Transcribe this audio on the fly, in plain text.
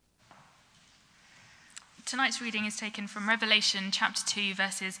Tonight's reading is taken from Revelation chapter 2,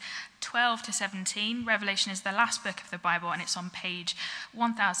 verses 12 to 17. Revelation is the last book of the Bible, and it's on page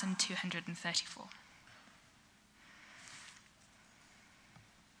 1234.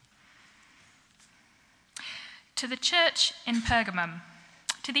 To the church in Pergamum,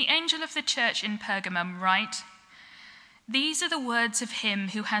 to the angel of the church in Pergamum write, "These are the words of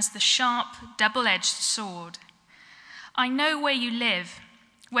him who has the sharp, double-edged sword. I know where you live,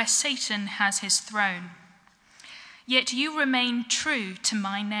 where Satan has his throne. Yet you remain true to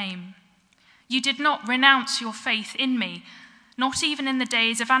my name. You did not renounce your faith in me, not even in the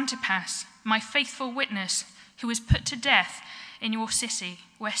days of Antipas, my faithful witness, who was put to death in your city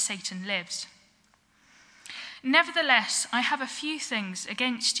where Satan lives. Nevertheless, I have a few things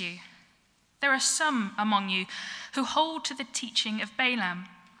against you. There are some among you who hold to the teaching of Balaam,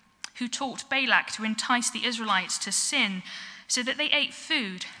 who taught Balak to entice the Israelites to sin so that they ate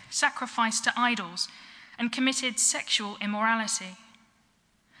food sacrificed to idols and committed sexual immorality.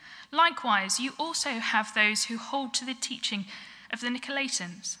 Likewise, you also have those who hold to the teaching of the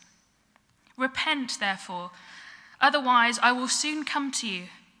Nicolaitans. Repent, therefore, otherwise I will soon come to you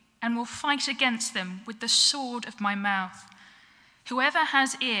and will fight against them with the sword of my mouth. Whoever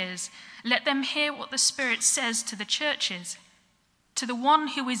has ears, let them hear what the Spirit says to the churches. To the one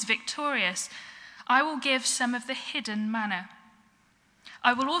who is victorious, I will give some of the hidden manna.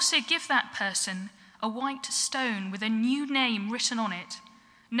 I will also give that person a white stone with a new name written on it,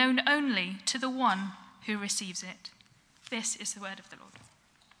 known only to the one who receives it." This is the word of the Lord.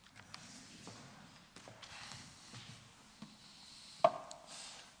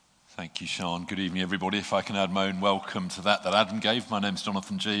 Thank you, Sean. Good evening, everybody. If I can add my own welcome to that Adam gave. My name's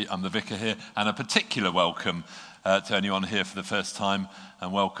Jonathan G. I'm the vicar here, and a particular welcome to anyone here for the first time,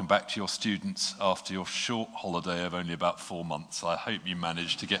 and welcome back to your students after your short holiday of only about 4 months. I hope you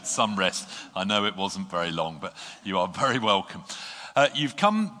managed to get some rest. I know it wasn't very long, but you are very welcome. You've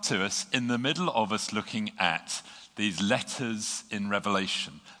come to us in the middle of us looking at these letters in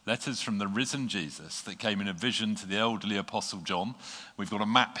Revelation, letters from the risen Jesus that came in a vision to the elderly Apostle John. We've got a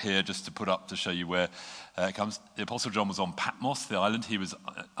map here just to put up to show you where it comes. The Apostle John was on Patmos, the island. He was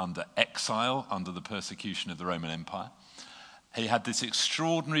under exile, under the persecution of the Roman Empire. He had this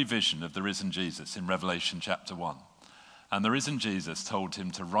extraordinary vision of the risen Jesus in Revelation chapter 1. And the risen Jesus told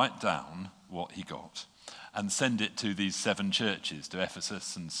him to write down what he got and send it to these 7 churches, to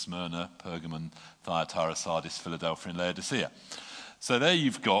Ephesus and Smyrna, Pergamon, Thyatira, Sardis, Philadelphia, and Laodicea. So there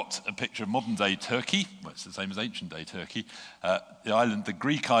you've got a picture of modern-day Turkey. Well, it's the same as ancient-day Turkey. The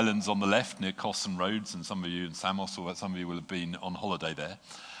Greek islands on the left near Kos and Rhodes, and some of you in Samos, or some of you will have been on holiday there.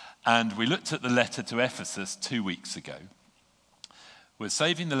 And we looked at the letter to Ephesus 2 weeks ago. We're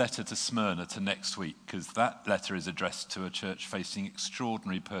saving the letter to Smyrna to next week, because that letter is addressed to a church facing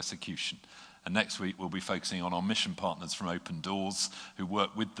extraordinary persecution. And next week we'll be focusing on our mission partners from Open Doors who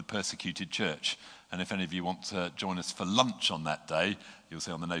work with the persecuted church. And if any of you want to join us for lunch on that day, you'll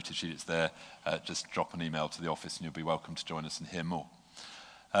see on the notice sheet it's there, just drop an email to the office and you'll be welcome to join us and hear more.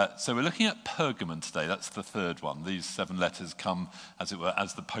 So we're looking at Pergamon today. That's the third one. These 7 letters come, as it were,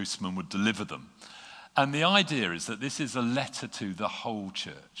 as the postman would deliver them. And the idea is that this is a letter to the whole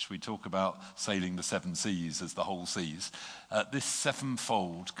church. We talk about sailing the 7 seas as the whole seas. This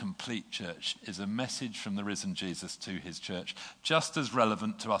 7-fold complete church is a message from the risen Jesus to his church, just as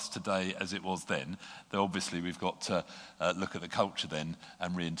relevant to us today as it was then. Though obviously we've got to look at the culture then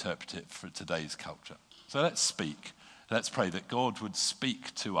and reinterpret it for today's culture. So let's speak. Let's pray that God would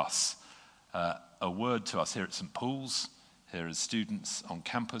speak to us, a word to us here at St. Paul's, here as students on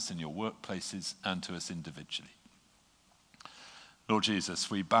campus, in your workplaces, and to us individually. Lord Jesus,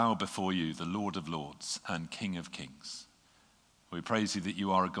 we bow before you, the Lord of Lords and King of Kings. We praise you that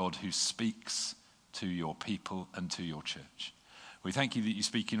you are a God who speaks to your people and to your church. We thank you that you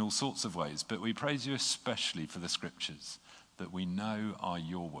speak in all sorts of ways, but we praise you especially for the scriptures that we know are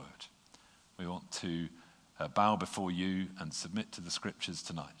your word. We want to bow before you and submit to the scriptures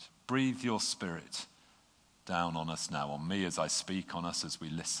tonight. Breathe your Spirit down on us now, on me as I speak, on us as we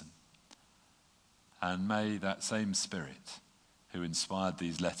listen. And may that same Spirit who inspired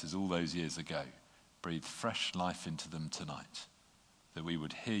these letters all those years ago breathe fresh life into them tonight, that we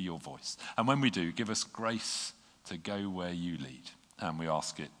would hear your voice. And when we do, give us grace to go where you lead. And we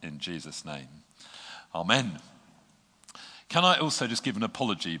ask it in Jesus' name. Amen. Can I also just give an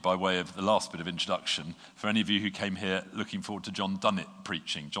apology by way of the last bit of introduction for any of you who came here looking forward to John Dunnett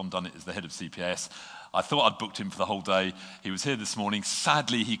preaching. John Dunnett is the head of CPAS. I thought I'd booked him for the whole day. He was here this morning.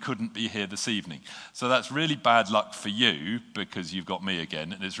 Sadly, he couldn't be here this evening. So that's really bad luck for you because you've got me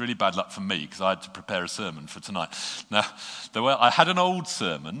again, and it's really bad luck for me because I had to prepare a sermon for tonight. Now, I had an old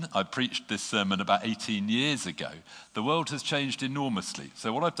sermon. I preached this sermon about 18 years ago. The world has changed enormously.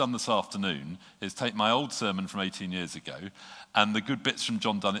 So what I've done this afternoon is take my old sermon from 18 years ago and the good bits from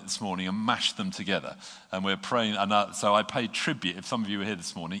John Dunnett this morning and mash them together. And we're praying, and so I paid tribute. If some of you were here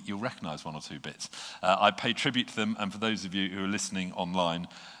this morning, you'll recognise one or two bits. I paid tribute to them, and for those of you who are listening online,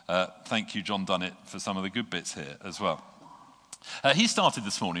 thank you, John Dunnett, for some of the good bits here as well. He started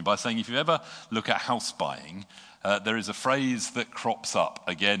this morning by saying if you ever look at house buying, there is a phrase that crops up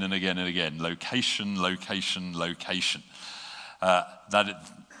again and again and again: location, location, location.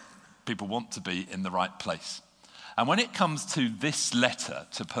 People want to be in the right place. And when it comes to this letter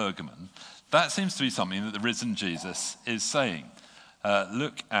to Pergamon, that seems to be something that the risen Jesus is saying.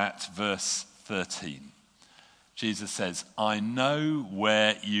 Look at verse 13. Jesus says, I know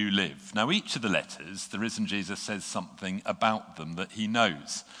where you live. Now, each of the letters, the risen Jesus says something about them that he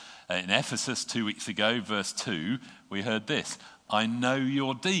knows. In Ephesus 2 weeks ago, verse 2, we heard this: I know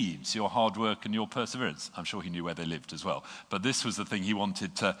your deeds, your hard work and your perseverance. I'm sure he knew where they lived as well, but this was the thing he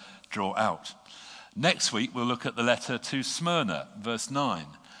wanted to draw out. Next week, we'll look at the letter to Smyrna, verse 9.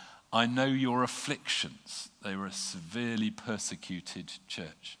 I know your afflictions. They were a severely persecuted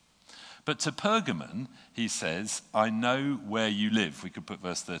church. But to Pergamon, he says, I know where you live. We could put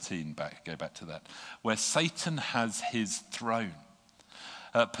verse 13 back, go back to that. Where Satan has his throne.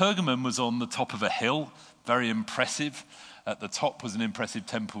 Pergamon was on the top of a hill, very impressive. At the top was an impressive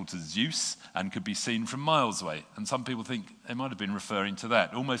temple to Zeus and could be seen from miles away. And some people think they might have been referring to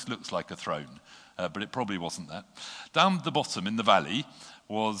that. It almost looks like a throne, but it probably wasn't that. Down at the bottom in the valley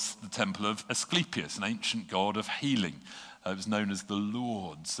was the temple of Asclepius, an ancient god of healing. It was known as the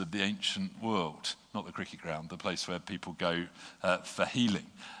Lords of the ancient world, not the cricket ground, the place where people go for healing.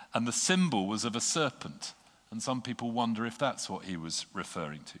 And the symbol was of a serpent. And some people wonder if that's what he was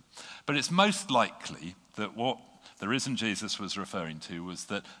referring to. But it's most likely that what the risen Jesus was referring to was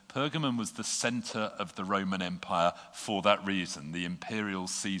that Pergamon was the center of the Roman Empire for that reason, the imperial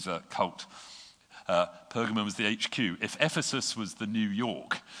Caesar cult. Pergamon was the HQ. If Ephesus was the New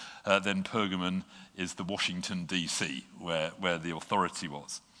York, then Pergamon is the Washington, D.C., where the authority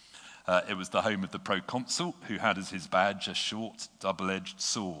was. It was the home of the proconsul, who had as his badge a short, double-edged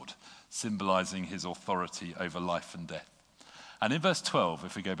sword, symbolizing his authority over life and death. And in verse 12,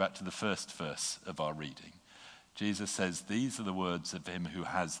 if we go back to the first verse of our reading, Jesus says, these are the words of him who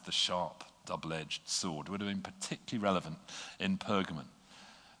has the sharp, double-edged sword. Would have been particularly relevant in Pergamon.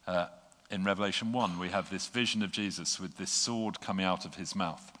 In Revelation 1, we have this vision of Jesus with this sword coming out of his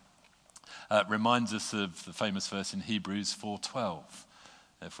mouth. Reminds us of the famous verse in Hebrews 4:12.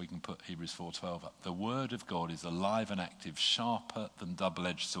 If we can put Hebrews 4:12 up. The word of God is alive and active, sharper than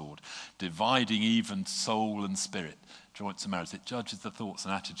double-edged sword, dividing even soul and spirit, joints and marrows. It judges the thoughts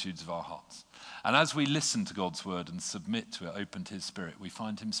and attitudes of our hearts. And as we listen to God's word and submit to it, open to his spirit, we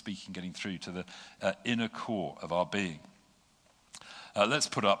find him speaking, getting through to the inner core of our being. Let's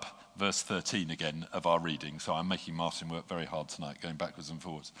put up verse 13 again of our reading. So I'm making Martin work very hard tonight, going backwards and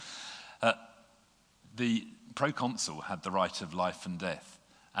forwards. The proconsul had the right of life and death.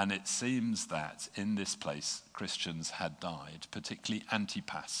 And it seems that in this place, Christians had died, particularly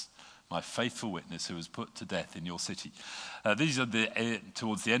Antipas, my faithful witness who was put to death in your city. These are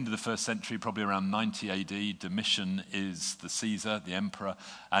towards the end of the first century, probably around 90 AD. Domitian is the Caesar, the emperor,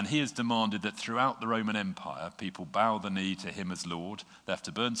 and he has demanded that throughout the Roman Empire, people bow the knee to him as Lord. They have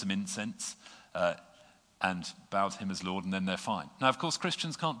to burn some incense and bow to him as Lord, and then they're fine. Now, of course,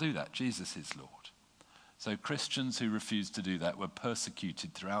 Christians can't do that. Jesus is Lord. So Christians who refused to do that were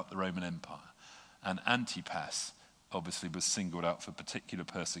persecuted throughout the Roman Empire. And Antipas obviously was singled out for particular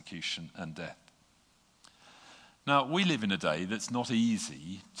persecution and death. Now, we live in a day that's not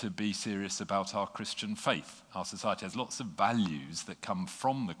easy to be serious about our Christian faith. Our society has lots of values that come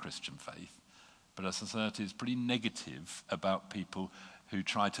from the Christian faith, but our society is pretty negative about people who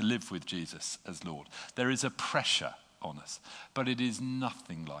try to live with Jesus as Lord. There is a pressure on us, but it is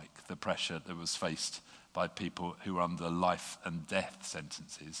nothing like the pressure that was faced by people who are under life and death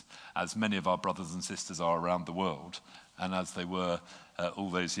sentences, as many of our brothers and sisters are around the world, and as they were all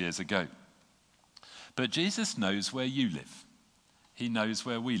those years ago. But Jesus knows where you live. He knows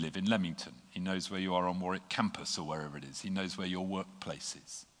where we live in Leamington. He knows where you are on Warwick campus or wherever it is. He knows where your workplace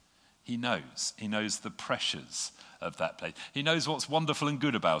is. He knows. He knows the pressures of that place. He knows what's wonderful and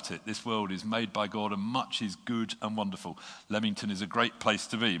good about it. This world is made by God and much is good and wonderful. Leamington is a great place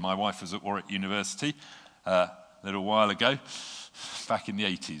to be. My wife was at Warwick University a little while ago, back in the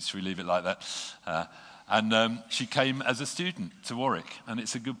 80s. Should we leave it like that? And she came as a student to Warwick, and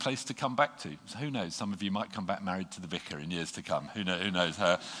it's a good place to come back to. So who knows? Some of you might come back married to the vicar in years to come. Who knows?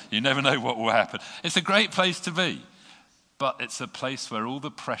 You never know what will happen. It's a great place to be, but it's a place where all the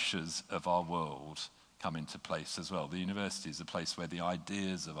pressures of our world come into place as well. The university is a place where the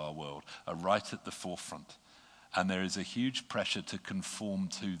ideas of our world are right at the forefront, and there is a huge pressure to conform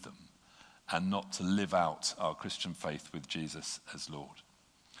to them and not to live out our Christian faith with Jesus as Lord.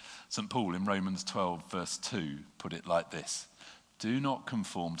 St. Paul in Romans 12 verse 2 put it like this: "Do not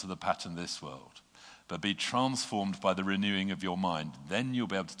conform to the pattern of this world, but be transformed by the renewing of your mind. Then you'll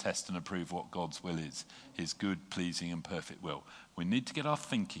be able to test and approve what God's will is, his good, pleasing and perfect will." We need to get our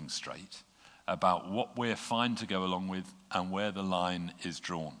thinking straight about what we're fine to go along with and where the line is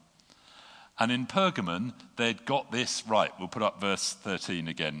drawn. And in Pergamon, they'd got this right. We'll put up verse 13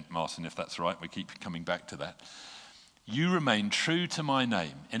 again, Martin, if that's right. We keep coming back to that. "You remain true to my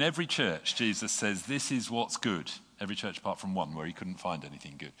name." In every church, Jesus says, this is what's good. Every church apart from one where he couldn't find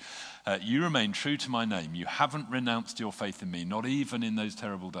anything good. "You remain true to my name. You haven't renounced your faith in me, not even in those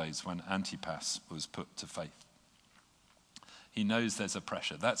terrible days when Antipas was put to faith." He knows there's a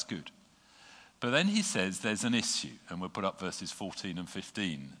pressure. That's good. But then he says there's an issue, and we'll put up verses 14 and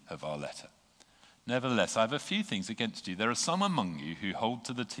 15 of our letter. "Nevertheless, I have a few things against you. There are some among you who hold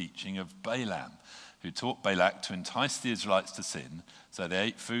to the teaching of Balaam, who taught Balak to entice the Israelites to sin, so they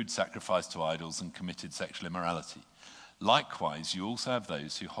ate food sacrificed to idols and committed sexual immorality. Likewise, you also have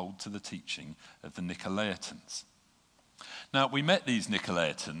those who hold to the teaching of the Nicolaitans." Now, we met these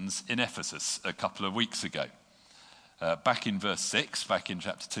Nicolaitans in Ephesus a couple of weeks ago. Back in verse 6, back in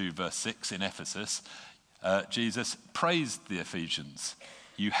chapter 2, verse 6 in Ephesus, Jesus praised the Ephesians.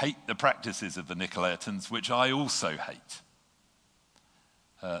 "You hate the practices of the Nicolaitans, which I also hate."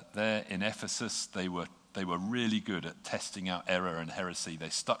 There in Ephesus, they were really good at testing out error and heresy.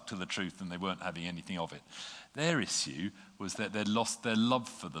 They stuck to the truth and they weren't having anything of it. Their issue was that they'd lost their love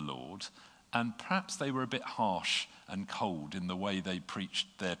for the Lord, and perhaps they were a bit harsh and cold in the way they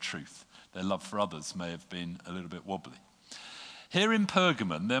preached their truth. Their love for others may have been a little bit wobbly. Here in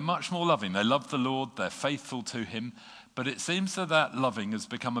Pergamon, they're much more loving. They love the Lord, they're faithful to him, but it seems that loving has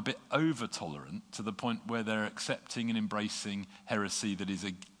become a bit over-tolerant to the point where they're accepting and embracing heresy that is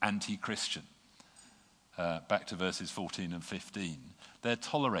anti-Christian. Back to verses 14 and 15. They're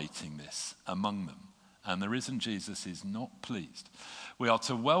tolerating this among them, and the risen Jesus is not pleased. We are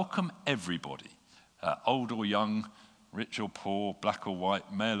to welcome everybody, old or young, rich or poor, black or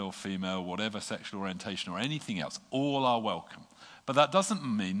white, male or female, whatever sexual orientation or anything else. All are welcome. But that doesn't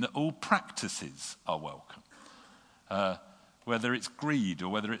mean that all practices are welcome. Whether it's greed or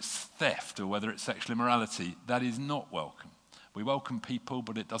whether it's theft or whether it's sexual immorality, that is not welcome. We welcome people,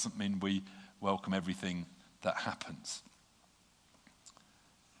 but it doesn't mean we welcome everything that happens.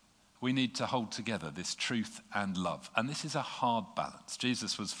 We need to hold together this truth and love. And this is a hard balance.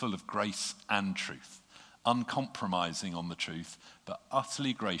 Jesus was full of grace and truth, uncompromising on the truth, but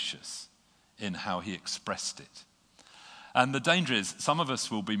utterly gracious in how he expressed it. And the danger is some of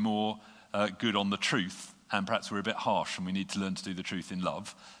us will be more good on the truth, and perhaps we're a bit harsh and we need to learn to do the truth in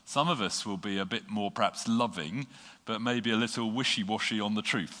love. Some of us will be a bit more perhaps loving, but maybe a little wishy-washy on the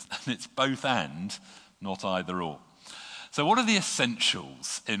truth. And it's both and, not either or. So what are the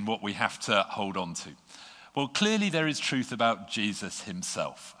essentials in what we have to hold on to? Well, clearly there is truth about Jesus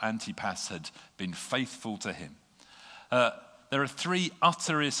himself. Antipas had been faithful to him. There are three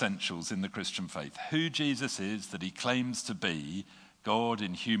utter essentials in the Christian faith. Who Jesus is, that he claims to be God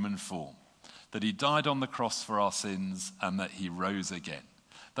in human form, that he died on the cross for our sins, and that he rose again.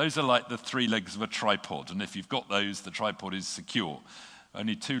 Those are like the three legs of a tripod, and if you've got those, the tripod is secure.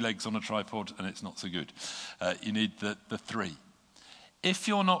 Only two legs on a tripod, and it's not so good. You need the three. If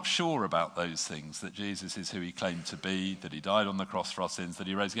you're not sure about those things, that Jesus is who he claimed to be, that he died on the cross for our sins, that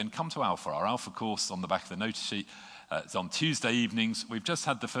he rose again, come to Alpha. Our Alpha course on the back of the notice sheet. It's on Tuesday evenings. We've just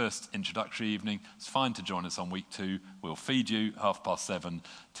had the first introductory evening. It's fine to join us on week 2. We'll feed you 7:30,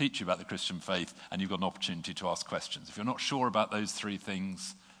 teach you about the Christian faith, and you've got an opportunity to ask questions. If you're not sure about those three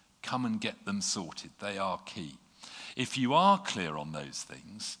things, come and get them sorted. They are key. If you are clear on those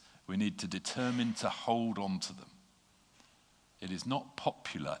things, we need to determine to hold on to them. It is not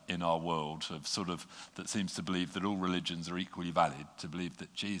popular in our world that seems to believe that all religions are equally valid, to believe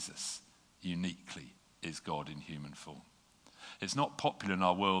that Jesus uniquely is God in human form. It's not popular in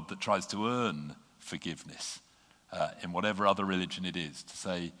our world that tries to earn forgiveness in whatever other religion it is, to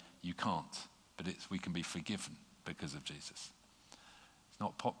say you can't. But we can be forgiven because of Jesus. It's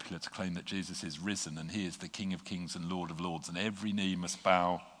not popular to claim that Jesus is risen and he is the King of Kings and Lord of Lords, and every knee must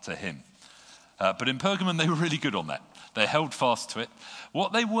bow to him. But in Pergamon, they were really good on that. They held fast to it.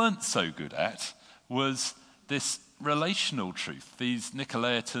 What they weren't so good at was this relational truth. These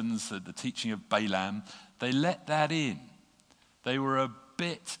Nicolaitans, the teaching of Balaam, they let that in. They were a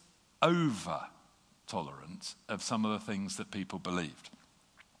bit over tolerant of some of the things that people believed.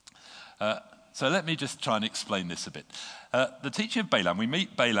 So let me just try and explain this a bit. The teaching of Balaam, we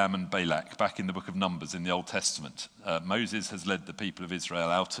meet Balaam and Balak back in the book of Numbers in the Old Testament. Moses has led the people of Israel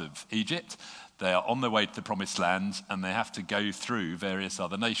out of Egypt. They are on their way to the promised land, and they have to go through various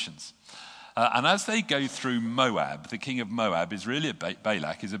other nations. And as they go through Moab, the king of Moab is really,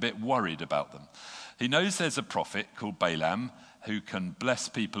 Balak is a bit worried about them. He knows there's a prophet called Balaam who can bless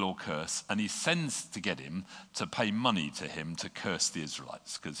people or curse, and he sends to get him to pay money to him to curse the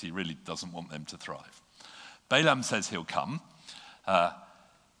Israelites, because he really doesn't want them to thrive. Balaam says he'll come,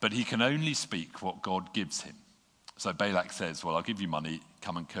 but he can only speak what God gives him. So Balak says, well, I'll give you money,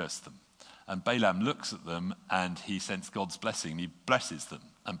 come and curse them. And Balaam looks at them and he sensed God's blessing and he blesses them.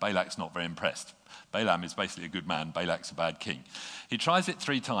 And Balak's not very impressed. Balaam is basically a good man. Balak's a bad king. He tries it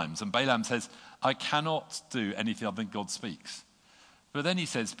 3 times and Balaam says, I cannot do anything other than God speaks. But then he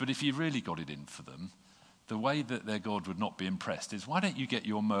says, but if you really got it in for them, the way that their God would not be impressed is, why don't you get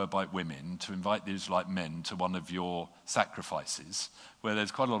your Moabite women to invite the Israelite men to one of your sacrifices where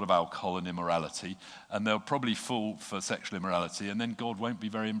there's quite a lot of alcohol and immorality, and they'll probably fall for sexual immorality, and then God won't be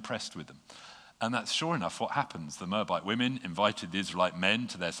very impressed with them. And that's sure enough what happens. The Moabite women invited the Israelite men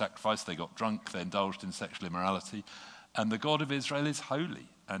to their sacrifice. They got drunk, they indulged in sexual immorality, and the God of Israel is holy,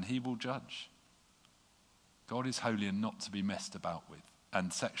 and he will judge. God is holy and not to be messed about with,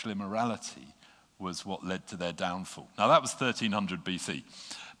 and sexual immorality was what led to their downfall. Now that was 1300 BC.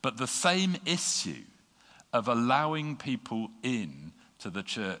 But the same issue of allowing people in to the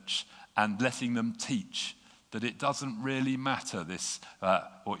church and letting them teach that it doesn't really matter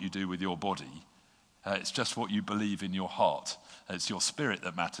what you do with your body. It's just what you believe in your heart. It's your spirit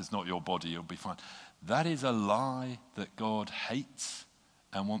that matters, not your body. You'll be fine. That is a lie that God hates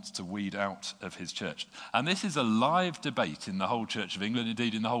and wants to weed out of his church. And this is a live debate in the whole Church of England,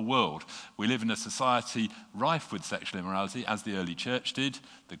 indeed in the whole world. We live in a society rife with sexual immorality, as the early church did,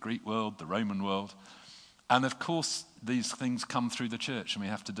 the Greek world, the Roman world. And of course, these things come through the church and we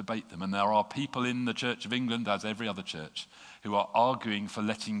have to debate them. And there are people in the Church of England, as every other church, who are arguing for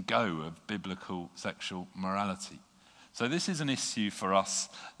letting go of biblical sexual morality. So this is an issue for us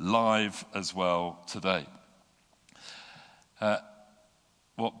live as well today.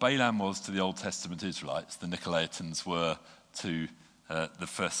 What Balaam was to the Old Testament Israelites, the Nicolaitans were to the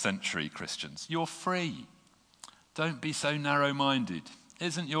first century Christians. You're free. Don't be so narrow-minded.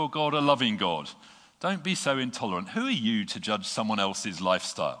 Isn't your God a loving God? Don't be so intolerant. Who are you to judge someone else's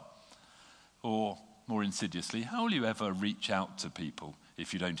lifestyle? Or more insidiously, how will you ever reach out to people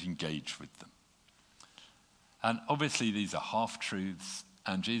if you don't engage with them? And obviously these are half-truths,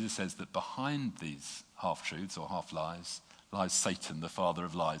 and Jesus says that behind these half-truths or half-lies lies Satan, the father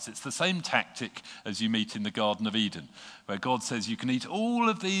of lies. It's the same tactic as you meet in the Garden of Eden, where God says you can eat all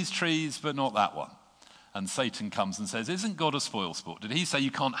of these trees, but not that one. And Satan comes and says, isn't God a spoilsport? Did he say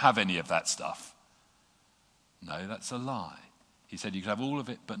you can't have any of that stuff? No, that's a lie. He said you can have all of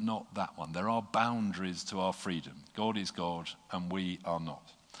it, but not that one. There are boundaries to our freedom. God is God, and we are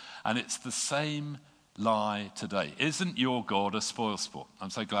not. And it's the same lie today. Isn't your God a spoilsport?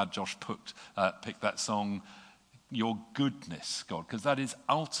 I'm so glad Josh picked that song, Your Goodness, God, because that is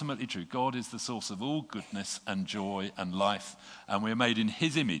ultimately true. God is the source of all goodness and joy and life, and we're made in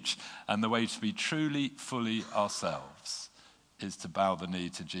his image. And the way to be truly, fully ourselves is to bow the knee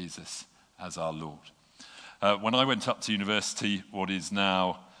to Jesus as our Lord. When I went up to university, what is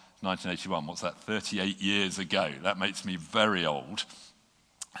now 1981, what's that, 38 years ago, that makes me very old.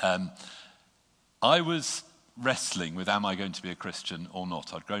 I was wrestling with, am I going to be a Christian or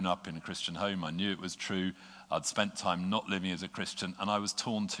not? I'd grown up in a Christian home, I knew it was true. I'd spent time not living as a Christian, and I was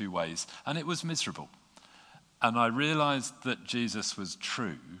torn 2 ways, and it was miserable. And I realized that Jesus was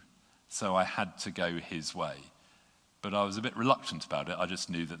true, so I had to go his way. But I was a bit reluctant about it. I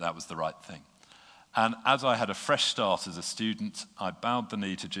just knew that that was the right thing. And as I had a fresh start as a student, I bowed the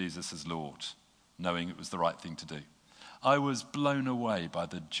knee to Jesus as Lord, knowing it was the right thing to do. I was blown away by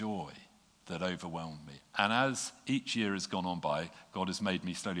the joy that overwhelmed me. And as each year has gone on by, God has made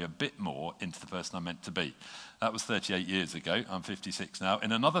me slowly a bit more into the person I'm meant to be. That was 38 years ago. I'm 56 now.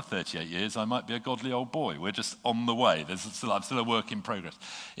 In another 38 years, I might be a godly old boy. We're just on the way. I'm still a work in progress.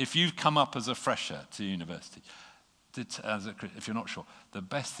 If you've come up as a fresher to university, if you're not sure, the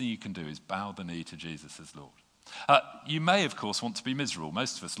best thing you can do is bow the knee to Jesus as Lord. You may, of course, want to be miserable.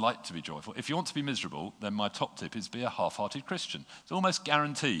 Most of us like to be joyful. If you want to be miserable, then my top tip is be a half-hearted Christian. It's almost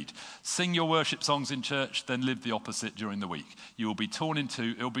guaranteed. Sing your worship songs in church, then live the opposite during the week. You will be torn in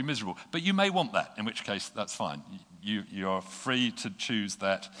two, it will be miserable. But you may want that, in which case that's fine. You are free to choose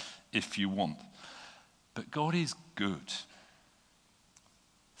that if you want. But God is good.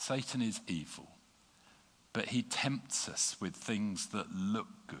 Satan is evil. But he tempts us with things that look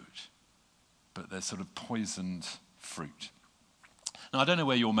good, but they're sort of poisoned fruit. Now, I don't know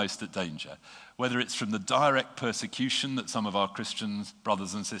where you're most at danger, whether it's from the direct persecution that some of our Christian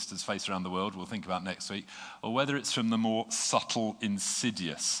brothers and sisters face around the world, we'll think about next week, or whether it's from the more subtle,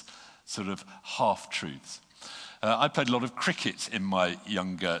 insidious sort of half-truths. I played a lot of cricket in my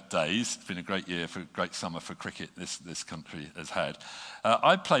younger days. It's been a great summer for cricket this country has had.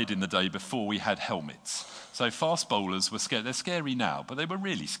 I played in the day before we had helmets. So fast bowlers were scary. They're scary now, but they were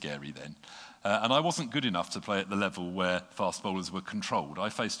really scary then. And I wasn't good enough to play at the level where fast bowlers were controlled. I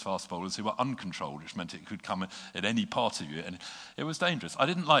faced fast bowlers who were uncontrolled, which meant it could come at any part of you, and it was dangerous. I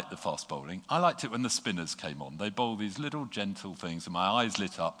didn't like the fast bowling. I liked it when the spinners came on. They bowl these little gentle things, and my eyes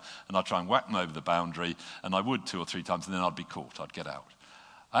lit up, and I'd try and whack them over the boundary, and I would 2 or 3 times, and then I'd be caught. I'd get out.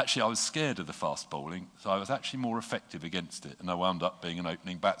 Actually, I was scared of the fast bowling, so I was actually more effective against it, and I wound up being an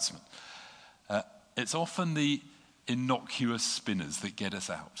opening batsman. It's often the innocuous spinners that get us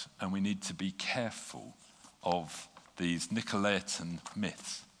out, and we need to be careful of these Nicolaitan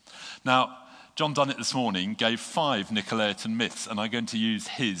myths. Now, John Dunnett this morning gave 5 Nicolaitan myths, and I'm going to use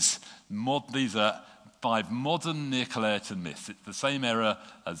his. These are 5 modern Nicolaitan myths. It's the same error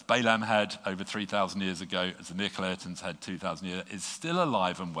as Balaam had over 3,000 years ago, as the Nicolaitans had 2,000 years. It's still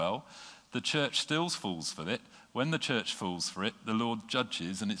alive and well. The church still falls for it. When the church falls for it, the Lord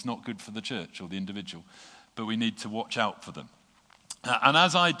judges, and it's not good for the church or the individual. But we need to watch out for them. And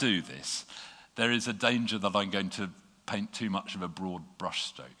as I do this, there is a danger that I'm going to paint too much of a broad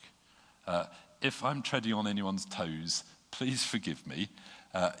brushstroke. If I'm treading on anyone's toes, please forgive me.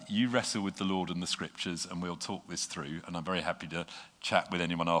 You wrestle with the Lord and the Scriptures, and we'll talk this through, and I'm very happy to chat with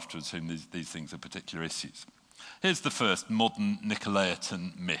anyone afterwards whom these things are particular issues. Here's the first modern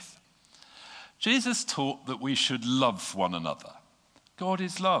Nicolaitan myth. Jesus taught that we should love one another. God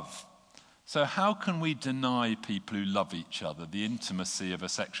is love. So how can we deny people who love each other the intimacy of a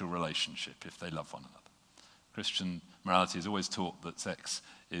sexual relationship if they love one another? Christian morality has always taught that sex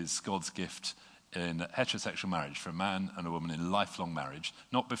is God's gift in heterosexual marriage for a man and a woman in lifelong marriage,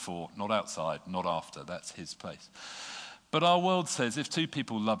 not before, not outside, not after. That's his place. But our world says if 2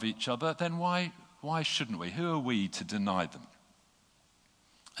 people love each other, then why shouldn't we? Who are we to deny them?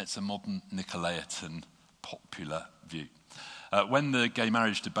 It's a modern Nicolaitan popular view. When the gay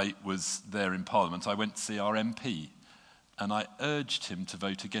marriage debate was there in Parliament, I went to see our MP, and I urged him to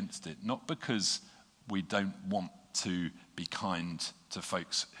vote against it, not because we don't want to be kind to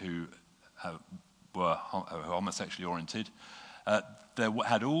folks who were homosexually oriented. They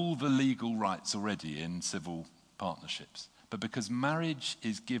had all the legal rights already in civil partnerships, but because marriage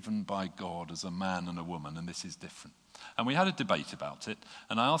is given by God as a man and a woman, and this is different. And we had a debate about it,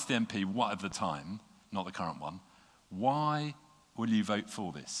 and I asked the MP at the time, not the current one, why will you vote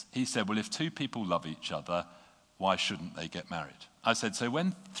for this? He said, well, if 2 people love each other, why shouldn't they get married? I said, so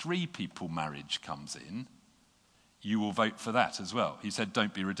when 3 people marriage comes in, you will vote for that as well. He said,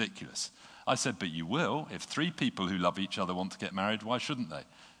 don't be ridiculous. I said, but you will. If 3 people who love each other want to get married, why shouldn't they?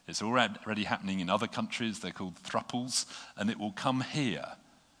 It's already happening in other countries. They're called thruples, and it will come here.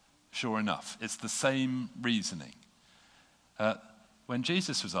 Sure enough, it's the same reasoning. When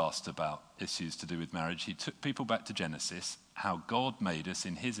Jesus was asked about issues to do with marriage, he took people back to Genesis, how God made us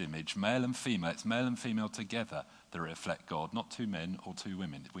in his image, male and female. It's male and female together that reflect God, not 2 men or 2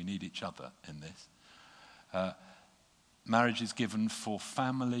 women. We need each other in this. Marriage is given for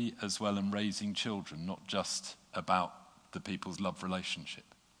family as well and raising children, not just about the people's love relationship.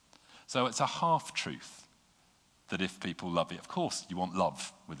 So it's a half-truth that if people love it, of course you want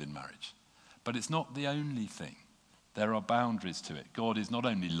love within marriage, but it's not the only thing. There are boundaries to it. God is not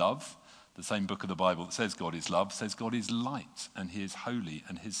only love. The same book of the Bible that says God is love says God is light and he is holy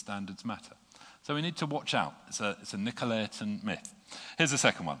and his standards matter. So we need to watch out. It's a Nicolaitan myth. Here's the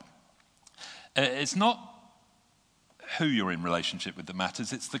second one. It's not who you're in relationship with that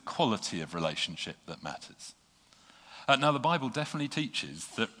matters. It's the quality of relationship that matters. Now, the Bible definitely teaches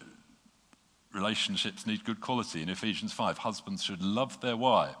that relationships need good quality. In Ephesians 5, husbands should love their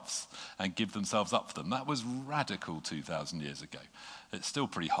wives and give themselves up for them. That was radical 2,000 years ago. It's still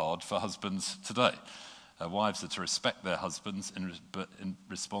pretty hard for husbands today. Wives are to respect their husbands, but in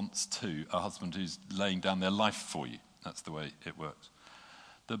response to a husband who's laying down their life for you. That's the way it works.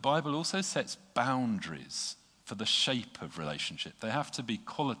 The Bible also sets boundaries for the shape of relationship. They have to be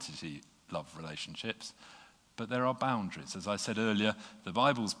quality love relationships, but there are boundaries. As I said earlier, the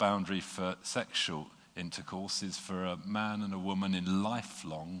Bible's boundary for sexual intercourse is for a man and a woman in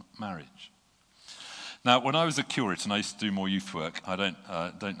lifelong marriage. Now, when I was a curate and I used to do more youth work, I'm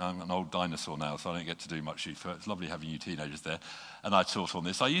an old dinosaur now, so I don't get to do much youth work. It's lovely having you teenagers there. And I taught on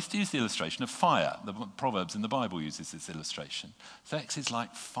this. I used to use the illustration of fire. The Proverbs in the Bible uses this illustration. Sex is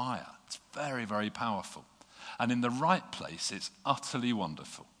like fire. It's very, very powerful. And in the right place, it's utterly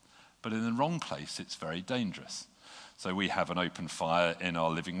wonderful. But in the wrong place, it's very dangerous. So we have an open fire in our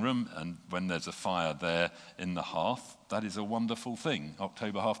living room, and when there's a fire there in the hearth, that is a wonderful thing.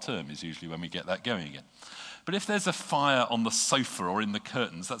 October half term is usually when we get that going again. But if there's a fire on the sofa or in the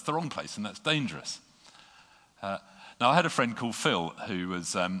curtains, that's the wrong place, and that's dangerous. Now, I had a friend called Phil who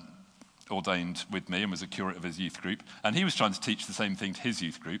was ordained with me and was a curate of his youth group, and he was trying to teach the same thing to his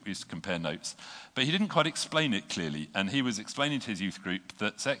youth group. We used to compare notes, but he didn't quite explain it clearly, and he was explaining to his youth group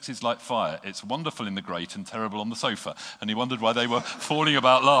that sex is like fire. It's wonderful in the grate and terrible on the sofa, and he wondered why they were falling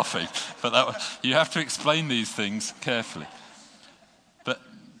about laughing. But you have to explain these things carefully. But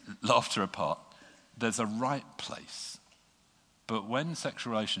laughter apart, there's a right place. But when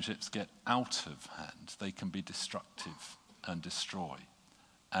sexual relationships get out of hand, they can be destructive and destroy.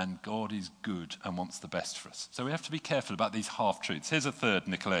 And God is good and wants the best for us. So we have to be careful about these half-truths. Here's a third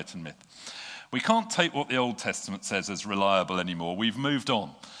Nicolaitan myth. We can't take what the Old Testament says as reliable anymore. We've moved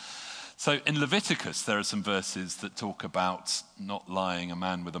on. So in Leviticus, there are some verses that talk about not lying a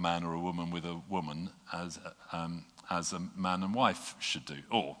man with a man or a woman with a woman as a man and wife should do,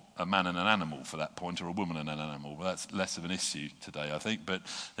 or a man and an animal for that point, or a woman and an animal. Well, that's less of an issue today, I think, but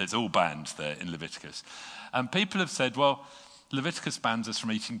it's all banned there in Leviticus. And people have said, well, Leviticus bans us from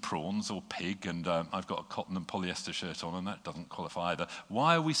eating prawns or pig, and I've got a cotton and polyester shirt on, and that doesn't qualify either.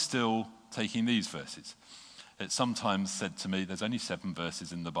 Why are we still taking these verses? It's sometimes said to me, there's only 7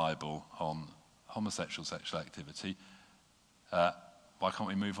 verses in the Bible on homosexual sexual activity. Why can't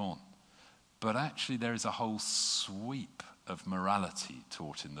we move on? But actually, there is a whole sweep of morality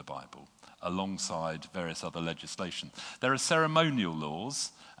taught in the Bible, alongside various other legislation. There are ceremonial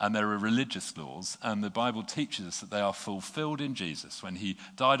laws, and there are religious laws, and the Bible teaches us that they are fulfilled in Jesus. When he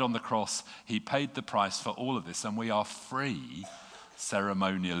died on the cross, he paid the price for all of this, and we are free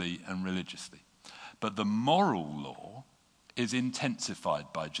ceremonially and religiously. But the moral law is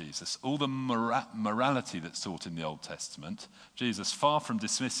intensified by Jesus. All the morality that's taught in the Old Testament, Jesus, far from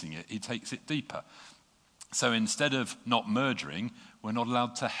dismissing it, he takes it deeper. So instead of not murdering, we're not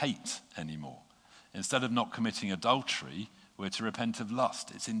allowed to hate anymore. Instead of not committing adultery, we're to repent of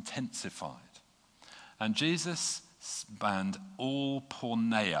lust. It's intensified. And Jesus banned all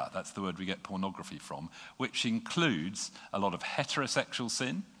porneia, that's the word we get pornography from, which includes a lot of heterosexual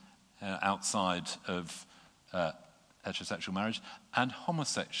sin outside of heterosexual marriage, and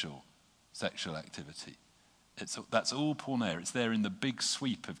homosexual sexual activity. That's all porneia. It's there in the big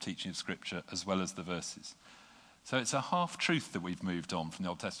sweep of teaching of Scripture as well as the verses. So it's a half-truth that we've moved on from the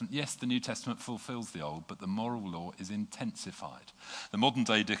Old Testament. Yes, the New Testament fulfills the Old, but the moral law is intensified. The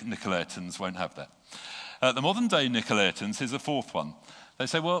modern-day Nicolaitans won't have that. The modern-day Nicolaitans, here's a fourth one. They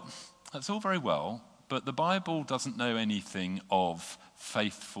say, well, that's all very well, but the Bible doesn't know anything of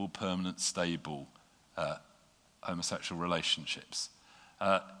faithful, permanent, stable homosexual relationships.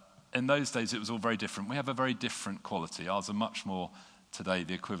 In those days, it was all very different. We have a very different quality. Ours are much more today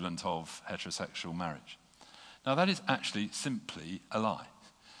the equivalent of heterosexual marriage. Now, that is actually simply a lie.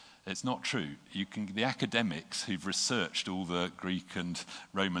 It's not true. The academics who've researched all the Greek and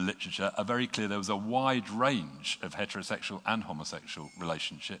Roman literature are very clear there was a wide range of heterosexual and homosexual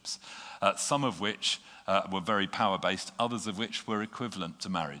relationships, some of which were very power-based, others of which were equivalent to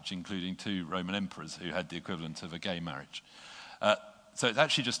marriage, including 2 Roman emperors who had the equivalent of a gay marriage. So it's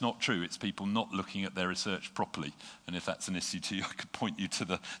actually just not true. It's people not looking at their research properly. And if that's an issue to you, I could point you to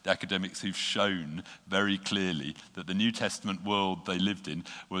the academics who've shown very clearly that the New Testament world they lived in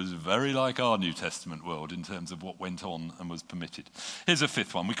was very like our New Testament world in terms of what went on and was permitted. Here's a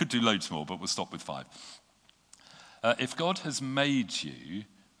 5th one. We could do loads more, but we'll stop with 5. If God has made you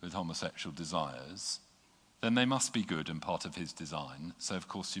with homosexual desires, then they must be good and part of his design. So, of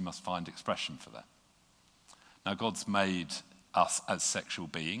course, you must find expression for that. Now, God's made us as sexual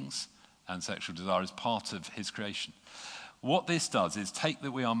beings, and sexual desire is part of his creation. What this does is take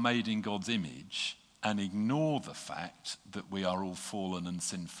that we are made in God's image and ignore the fact that we are all fallen and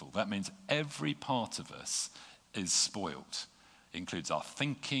sinful. That means every part of us is spoilt. It includes our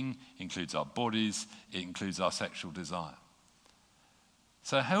thinking, it includes our bodies, it includes our sexual desire.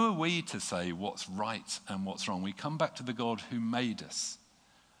 So how are we to say what's right and what's wrong? We come back to the God who made us.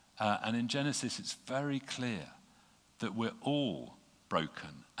 And in Genesis, it's very clear that we're all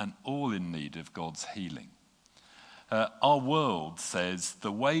broken and all in need of God's healing. Our world says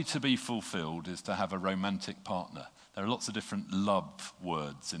the way to be fulfilled is to have a romantic partner. There are lots of different love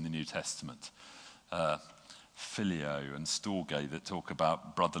words in the New Testament. Phileo and storge that talk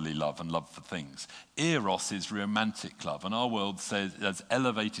about brotherly love and love for things. Eros is romantic love, and our world says has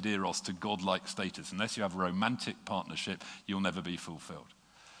elevated Eros to godlike status. Unless you have a romantic partnership, you'll never be fulfilled.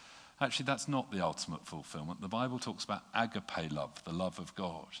 Actually, that's not the ultimate fulfillment. The Bible talks about agape love, the love of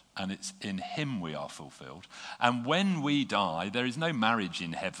God, and it's in him we are fulfilled. And when we die, there is no marriage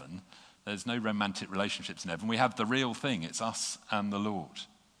in heaven. There's no romantic relationships in heaven. We have the real thing. It's us and the Lord.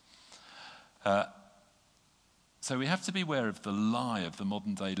 So we have to be aware of the lie of the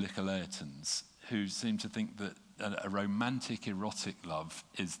modern day Nicolaitan who seem to think that a romantic, erotic love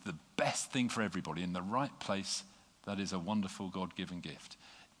is the best thing for everybody. In the right place, that is a wonderful God-given gift.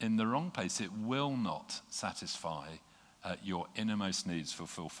 In the wrong place, it will not satisfy your innermost needs for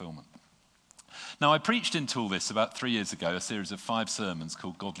fulfillment. Now, I preached into all this about 3 years ago, a series of 5 sermons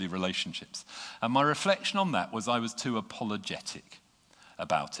called Godly Relationships. And my reflection on that was I was too apologetic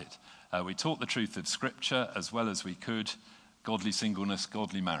about it. We taught the truth of Scripture as well as we could, godly singleness,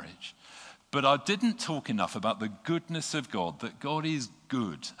 godly marriage. But I didn't talk enough about the goodness of God, that God is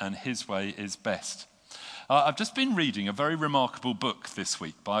good and his way is best. I've just been reading a very remarkable book this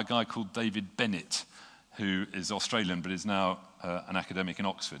week by a guy called David Bennett, who is Australian but is now an academic in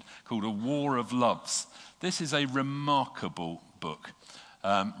Oxford, called A War of Loves. This is a remarkable book.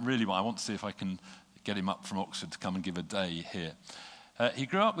 Really, I want to see if I can get him up from Oxford to come and give a day here. He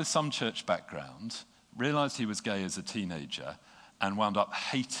grew up with some church background, realised he was gay as a teenager, and wound up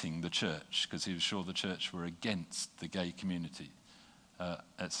hating the church because he was sure the church were against the gay community.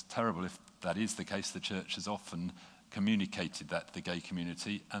 It's terrible if that is the case. The church has often communicated that to the gay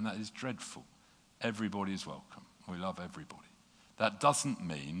community, and that is dreadful. Everybody is welcome. We love everybody. That doesn't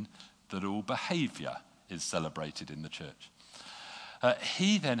mean that all behaviour is celebrated in the church.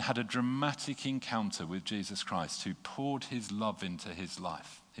 He then had a dramatic encounter with Jesus Christ, who poured his love into his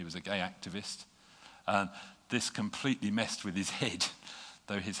life. He was a gay activist, and this completely messed with his head,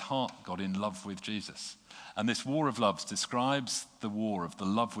 though his heart got in love with Jesus. And this war of loves describes the war of the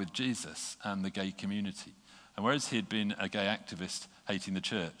love with Jesus and the gay community. And whereas he had been a gay activist hating the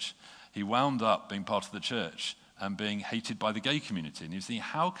church, he wound up being part of the church and being hated by the gay community. And he was thinking,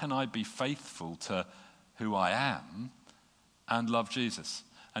 how can I be faithful to who I am and love Jesus?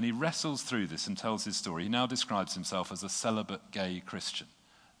 And he wrestles through this and tells his story. He now describes himself as a celibate gay Christian.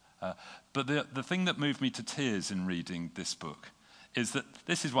 But the thing that moved me to tears in reading this book is that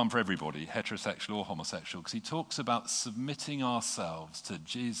this is one for everybody, heterosexual or homosexual, because he talks about submitting ourselves to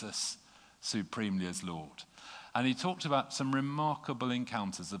Jesus supremely as Lord. And he talked about some remarkable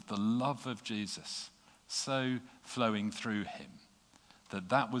encounters of the love of Jesus so flowing through him,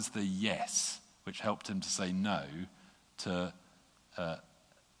 that was the yes which helped him to say no to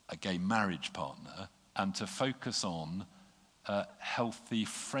a gay marriage partner and to focus on healthy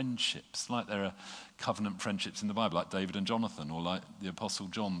friendships, like there are covenant friendships in the Bible, like David and Jonathan, or like the Apostle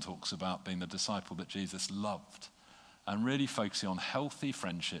John talks about being the disciple that Jesus loved, and really focusing on healthy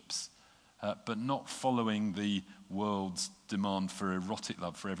friendships, but not following the world's demand for erotic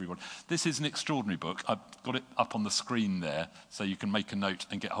love for everyone. This is an extraordinary book. I've got it up on the screen there, so you can make a note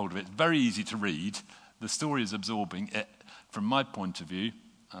and get hold of it. It's very easy to read. The story is absorbing. From my point of view,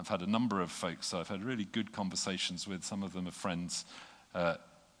 I've had a number of folks, so I've had really good conversations with. Some of them are friends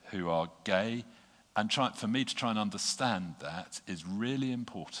who are gay. And for me to try and understand that is really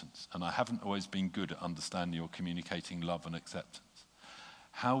important. And I haven't always been good at understanding or communicating love and acceptance.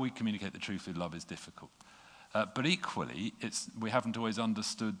 How we communicate the truth with love is difficult. But equally, we haven't always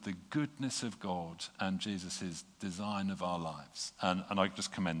understood the goodness of God and Jesus' design of our lives. And I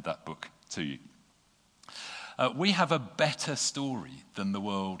just commend that book to you. We have a better story than the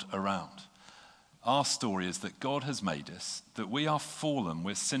world around. Our story is that God has made us, that we are fallen,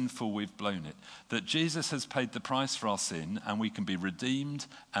 we're sinful, we've blown it, that Jesus has paid the price for our sin and we can be redeemed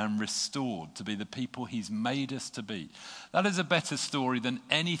and restored to be the people he's made us to be. That is a better story than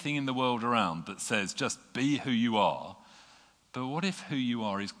anything in the world around that says just be who you are. But what if who you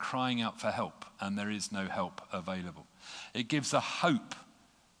are is crying out for help and there is no help available? It gives a hope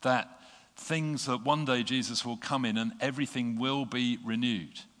that things that one day Jesus will come in and everything will be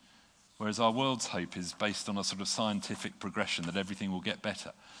renewed. Whereas our world's hope is based on a sort of scientific progression that everything will get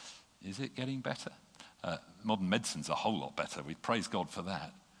better. Is it getting better? Modern medicine's a whole lot better. We praise God for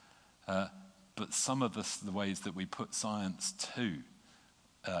that. But some of the ways that we put science to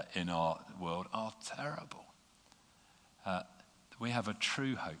in our world are terrible. We have a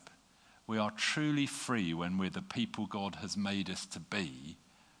true hope. We are truly free when we're the people God has made us to be,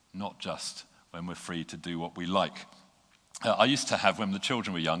 not just when we're free to do what we like. I used to have, when the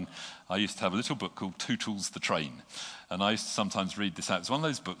children were young, I used to have a little book called Tootles the Train. And I used to sometimes read this out. It's one of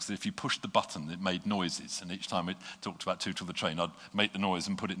those books that if you pushed the button, it made noises. And each time it talked about Tootle the Train, I'd make the noise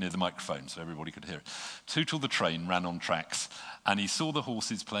and put it near the microphone so everybody could hear it. Tootle the Train ran on tracks, and he saw the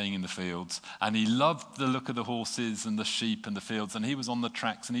horses playing in the fields, and he loved the look of the horses and the sheep and the fields, and he was on the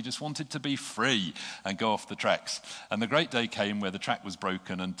tracks, and he just wanted to be free and go off the tracks. And the great day came where the track was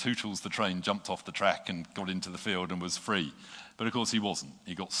broken, and Tootles the Train jumped off the track and got into the field and was free. But of course he wasn't.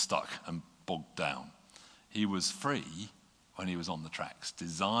 He got stuck and bogged down. He was free when he was on the tracks,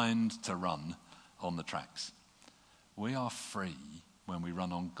 designed to run on the tracks. We are free when we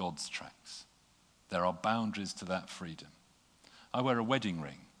run on God's tracks. There are boundaries to that freedom. I wear a wedding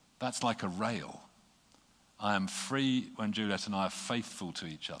ring. That's like a rail. I am free when Juliet and I are faithful to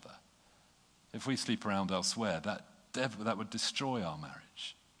each other. If we sleep around elsewhere, that would destroy our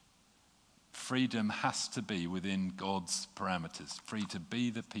marriage. Freedom has to be within God's parameters, free to be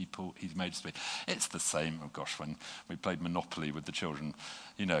the people he's made us to be. It's the same, when we played Monopoly with the children.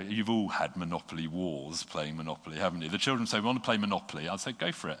 You know, you've all had Monopoly wars playing Monopoly, haven't you? The children say, we want to play Monopoly. I'd say,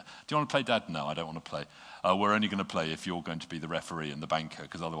 go for it. Do you want to play, Dad? No, I don't want to play. We're only going to play if you're going to be the referee and the banker,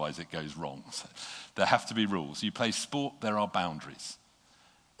 because otherwise it goes wrong. So there have to be rules. You play sport, there are boundaries.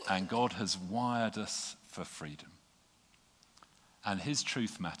 And God has wired us for freedom. And his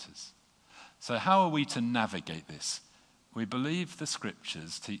truth matters. So how are we to navigate this? We believe the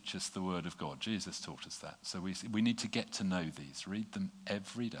scriptures teach us the word of God. Jesus taught us that. So we need to get to know these, read them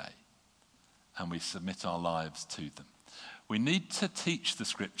every day, and we submit our lives to them. We need to teach the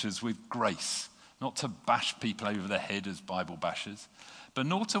scriptures with grace, not to bash people over the head as Bible bashers, but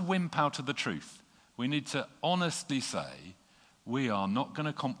not to wimp out of the truth. We need to honestly say, we are not going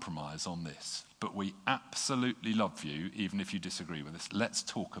to compromise on this, but we absolutely love you, even if you disagree with us. Let's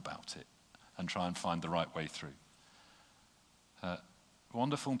talk about it and try and find the right way through.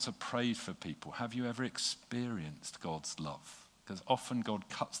 Wonderful to pray for people. Have you ever experienced God's love? Because often God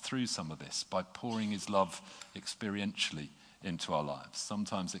cuts through some of this by pouring his love experientially into our lives.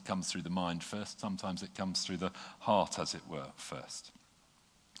 Sometimes it comes through the mind first, sometimes it comes through the heart, as it were, first.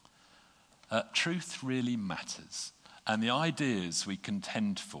 Truth really matters. And the ideas we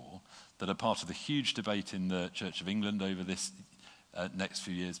contend for that are part of the huge debate in the Church of England over this next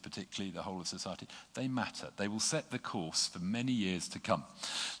few years, particularly the whole of society, they matter. They will set the course for many years to come.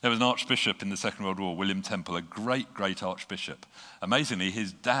 There was an archbishop in the Second World War, William Temple, a great, great archbishop. Amazingly,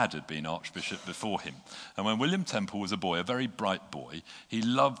 his dad had been archbishop before him. And when William Temple was a boy, a very bright boy, he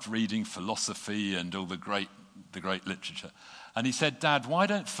loved reading philosophy and all the great literature. And he said, Dad, why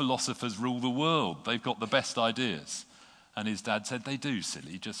don't philosophers rule the world? They've got the best ideas. And his dad said, they do,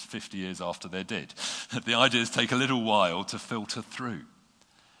 silly, just 50 years after they're dead. The ideas take a little while to filter through.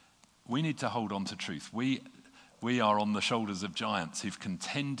 We need to hold on to truth. We are on the shoulders of giants who've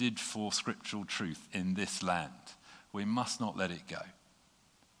contended for scriptural truth in this land. We must not let it go.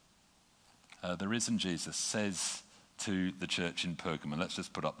 The risen Jesus says to the church in Pergamon, let's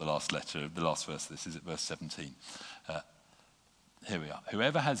just put up the last verse, this is at verse 17. Here we are.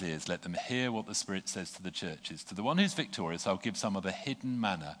 Whoever has ears, let them hear what the Spirit says to the churches. To the one who's victorious, I'll give some of the hidden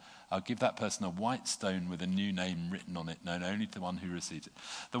manna. I'll give that person a white stone with a new name written on it, known only to the one who receives it.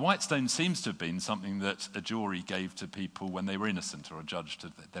 The white stone seems to have been something that a jury gave to people when they were innocent, or a judge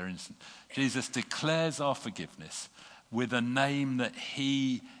to they're innocent. Jesus declares our forgiveness with a name that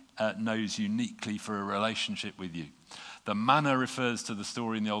he knows uniquely for a relationship with you. The manna refers to the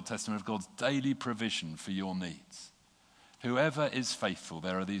story in the Old Testament of God's daily provision for your needs. Whoever is faithful,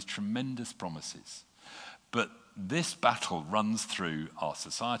 there are these tremendous promises. But this battle runs through our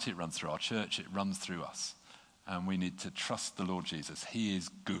society, it runs through our church, it runs through us. And we need to trust the Lord Jesus. He is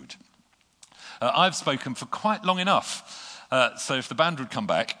good. I've spoken for quite long enough. So if the band would come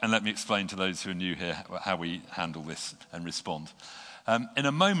back and let me explain to those who are new here how we handle this and respond. In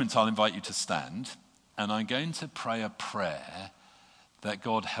a moment, I'll invite you to stand, and I'm going to pray a prayer that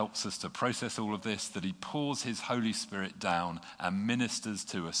God helps us to process all of this, that he pours his Holy Spirit down and ministers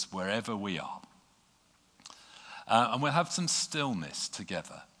to us wherever we are. And we'll have some stillness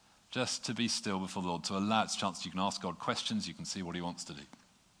together, just to be still before the Lord, to allow it's a chance you can ask God questions, you can see what he wants to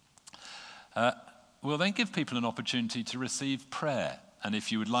do. We'll then give people an opportunity to receive prayer. And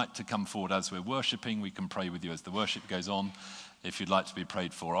if you would like to come forward as we're worshipping, we can pray with you as the worship goes on. If you'd like to be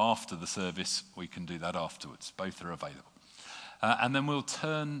prayed for after the service, we can do that afterwards. Both are available. And then we'll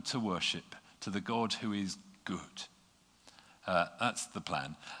turn to worship to the God who is good. That's the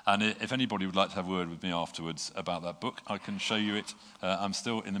plan. And if anybody would like to have a word with me afterwards about that book, I can show you it. I'm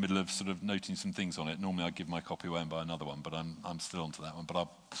still in the middle of sort of noting some things on it. Normally I give my copy away and buy another one, but I'm still onto that one. But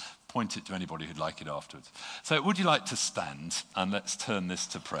I'll point it to anybody who'd like it afterwards. So would you like to stand and let's turn this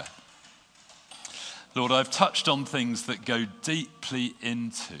to prayer? Lord, I've touched on things that go deeply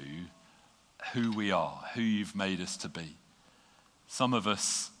into who we are, who you've made us to be. Some of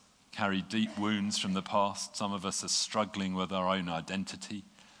us carry deep wounds from the past. Some of us are struggling with our own identity.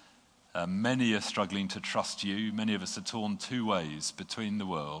 Many are struggling to trust you. Many of us are torn two ways, between the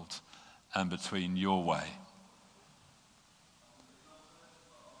world and between your way.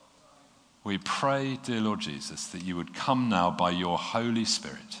 We pray, dear Lord Jesus, that you would come now by your Holy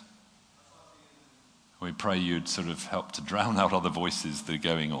Spirit. We pray you'd sort of help to drown out other voices that are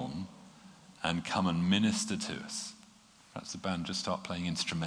going on and come and minister to us. Perhaps the band just start playing instruments.